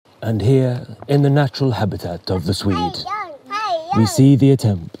And here, in the natural habitat of the Swede, we see the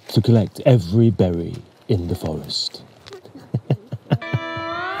attempt to collect every berry in the forest.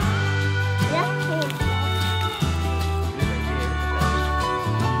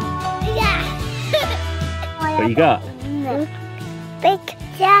 What you got? Big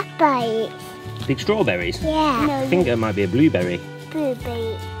strawberries. Big strawberries? Yeah. I think it might be a blueberry.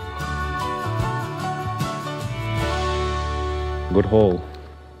 Blueberry. Good haul.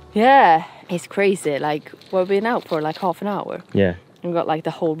 Yeah, it's crazy. Like, we've been out for like half an hour. Yeah. And got like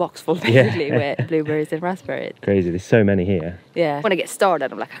the whole box full basically with blueberries and raspberries. Crazy, there's so many here. Yeah. When I get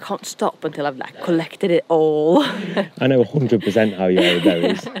started, I'm like, I can't stop until I've like collected it all. I know 100% how you are with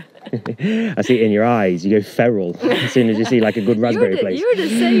berries. I see it in your eyes. You go feral as soon as you see like a good raspberry place. You're the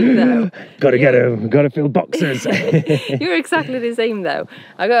same though. Gotta get them, gotta fill boxes. You're exactly the same though.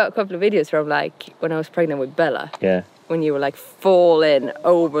 I got a couple of videos from like when I was pregnant with Bella. Yeah. When you were like falling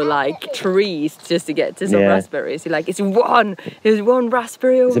over like trees just to get to some raspberries. You're like, there's one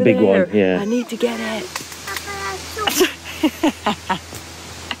raspberry over there. It's a big one, yeah. I need to get it. He's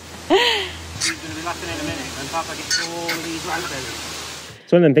gonna be laughing in a minute when Papa gets all of these raspberries.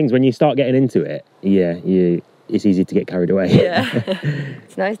 It's one of them things when you start getting into it, it's easy to get carried away. Yeah.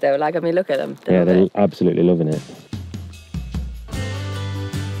 It's nice though, like, I mean, look at them. They're absolutely loving it.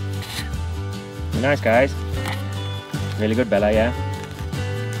 Nice, guys. Really good, Bella, yeah?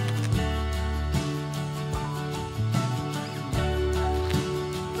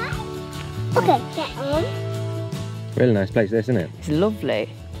 Okay, get on. Really nice place, this, isn't it? It's lovely.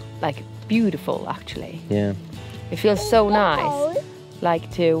 Like, beautiful, actually. Yeah. It feels so nice, like,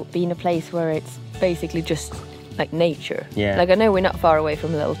 to be in a place where it's basically just, like, nature. Yeah. Like, I know we're not far away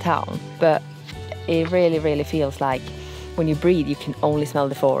from a little town, but it really, really feels like when you breathe, you can only smell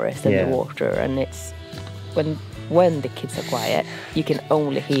the forest and the water, and it's... When the kids are quiet, you can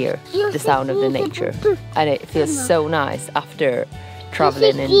only hear the sound of the nature. And it feels so nice after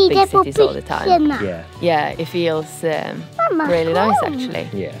traveling in big cities all the time. Yeah. Yeah, it feels really nice actually.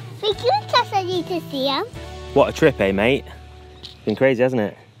 Yeah. What a trip, eh, mate? It's been crazy, hasn't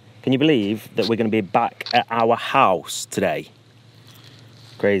it? Can you believe that we're going to be back at our house today?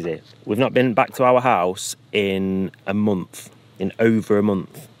 Crazy. We've not been back to our house in a month, in over a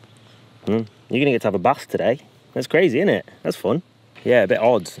month. You're going to get to have a bath today. That's crazy, isn't it? That's fun. Yeah, a bit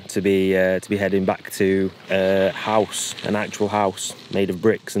odd to be heading back to a house, an actual house made of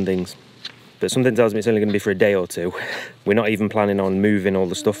bricks and things. But something tells me it's only going to be for a day or two. We're not even planning on moving all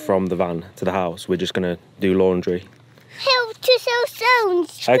the stuff from the van to the house. We're just going to do laundry.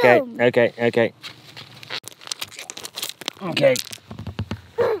 Okay. Okay.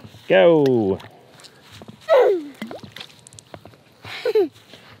 Go.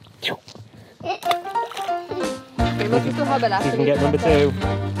 You can get number 2.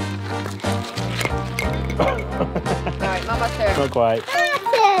 Alright, Mamma's turn. Not quite.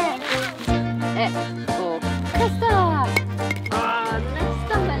 Nästa!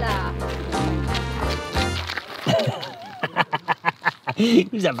 Nästa, Bella!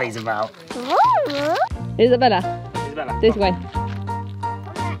 Who's that face about? Isabella, this way.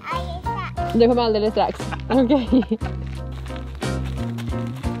 Du kommer alldeles strax. Okej.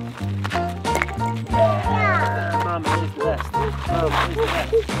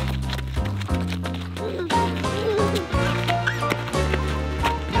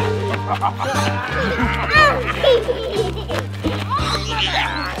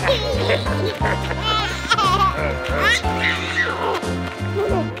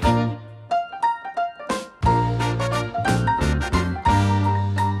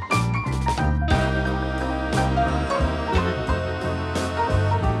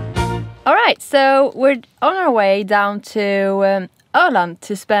 Alright, so we're on our way down to Öland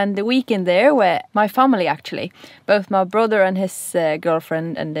to spend the weekend there with my family actually. Both my brother and his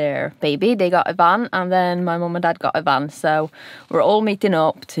girlfriend and their baby, they got a van, and then my mum and dad got a van. So we're all meeting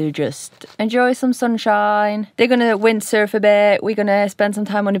up to just enjoy some sunshine. They're gonna windsurf a bit, we're gonna spend some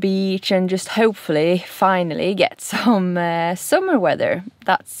time on the beach and just hopefully finally get some summer weather.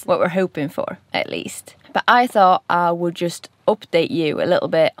 That's what we're hoping for, at least. But I thought I would just update you a little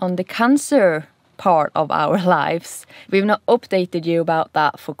bit on the cancer part of our lives. We've not updated you about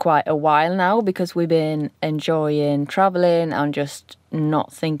that for quite a while now because we've been enjoying traveling and just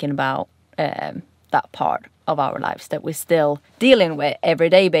not thinking about that part of our lives that we're still dealing with every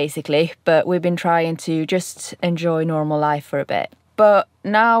day basically, but we've been trying to just enjoy normal life for a bit. But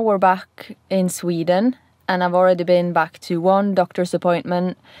now we're back in Sweden and I've already been back to 1 doctor's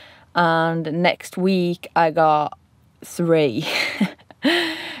appointment, and next week I got 3.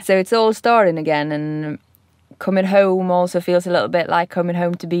 So it's all starting again, and coming home also feels a little bit like coming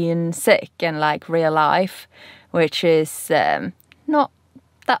home to being sick and like real life, which is not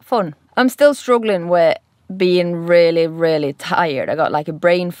that fun. I'm still struggling with being really, really tired. I got like a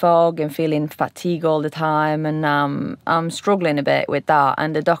brain fog and feeling fatigue all the time, and I'm struggling a bit with that.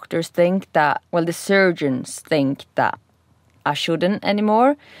 And the doctors think that, well, the surgeons think that I shouldn't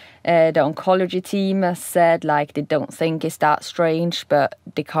anymore. The oncology team has said like they don't think it's that strange, but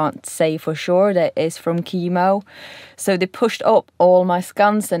they can't say for sure that it's from chemo. So they pushed up all my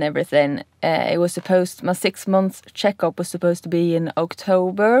scans and everything. It was supposed, my 6-month checkup was supposed to be in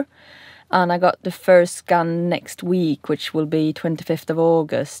October, and I got the first scan next week, which will be 25th of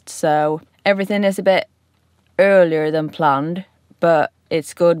August. So everything is a bit earlier than planned, but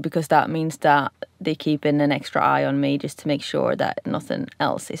it's good because that means that they're keeping an extra eye on me just to make sure that nothing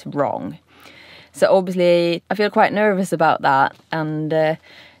else is wrong. So obviously I feel quite nervous about that, and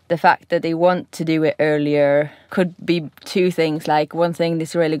the fact that they want to do it earlier could be two things. Like, one thing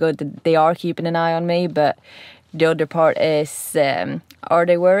that's really good that they are keeping an eye on me, but the other part is are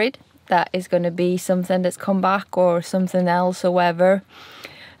they worried that it's going to be something that's come back or something else or whatever.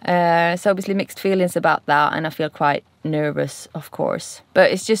 So obviously mixed feelings about that, and I feel quite nervous, of course.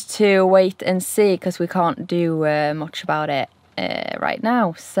 But it's just to wait and see, because we can't do much about it right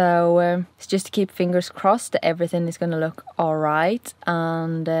now. So it's just to keep fingers crossed that everything is going to look all right,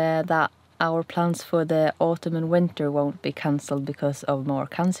 and that our plans for the autumn and winter won't be cancelled because of more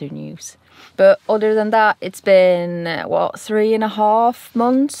cancer news. But other than that, it's been, 3.5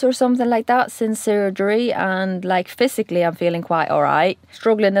 months or something like that since surgery, and like physically I'm feeling quite alright.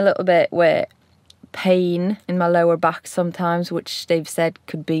 Struggling a little bit with pain in my lower back sometimes, which they've said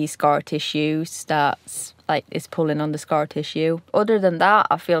could be scar tissue that's like is pulling on the scar tissue. Other than that,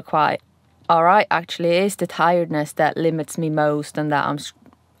 I feel quite alright actually. It is the tiredness that limits me most and that I'm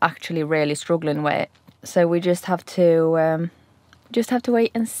actually really struggling with. So we just have to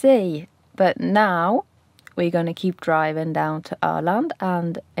wait and see. But now we're going to keep driving down to Öland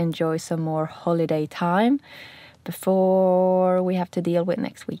and enjoy some more holiday time before we have to deal with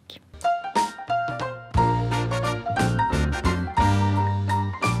next week.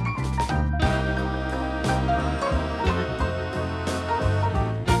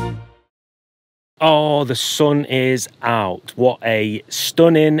 Oh, the sun is out. What a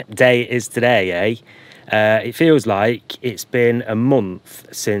stunning day it is today, eh? It feels like it's been a month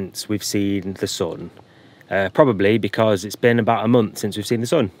since we've seen the sun. Probably because it's been about a month since we've seen the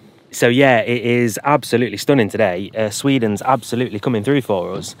sun. So yeah, it is absolutely stunning today. Sweden's absolutely coming through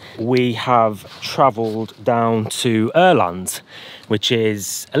for us. We have travelled down to Öland, which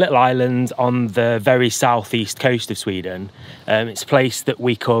is a little island on the very southeast coast of Sweden. It's a place that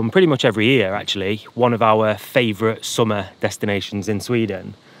we come pretty much every year, actually. One of our favourite summer destinations in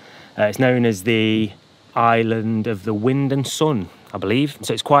Sweden. It's known as the Island of the Wind and Sun, I believe.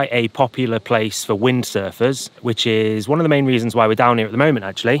 So it's quite a popular place for windsurfers, which is one of the main reasons why we're down here at the moment,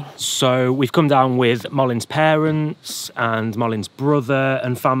 actually. So we've come down with Malin's parents and Malin's brother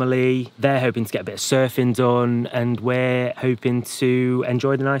and family. They're hoping to get a bit of surfing done, and we're hoping to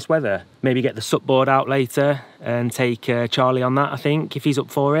enjoy the nice weather. Maybe get the supboard out later and take Charlie on that, I think, if he's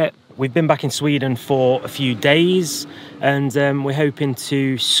up for it. We've been back in Sweden for a few days, and we're hoping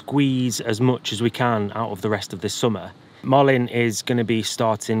to squeeze as much as we can out of the rest of this summer. Malin is going to be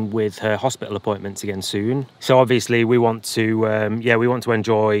starting with her hospital appointments again soon, so obviously we want to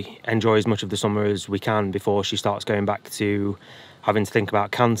enjoy as much of the summer as we can before she starts going back to having to think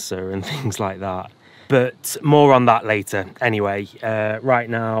about cancer and things like that. But more on that later. Anyway, right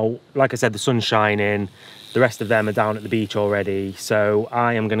now, like I said, the sun's shining. The rest of them are down at the beach already, so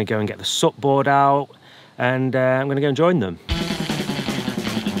I am going to go and get the supboard out, and I'm going to go and join them.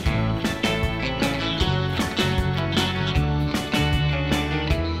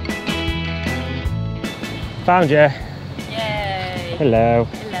 Found you. Yay! Hello.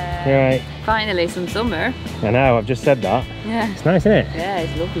 Hello. You alright? Finally some summer. I know, I've just said that. Yeah. It's nice, isn't it? Yeah,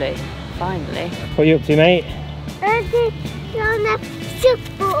 it's lovely. Finally. What are you up to, mate? On the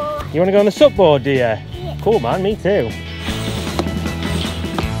supboard. You want to go on the supboard, do you? Yeah. Cool, man, me too.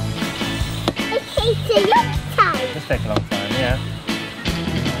 It takes a long time. Just take a long time, yeah.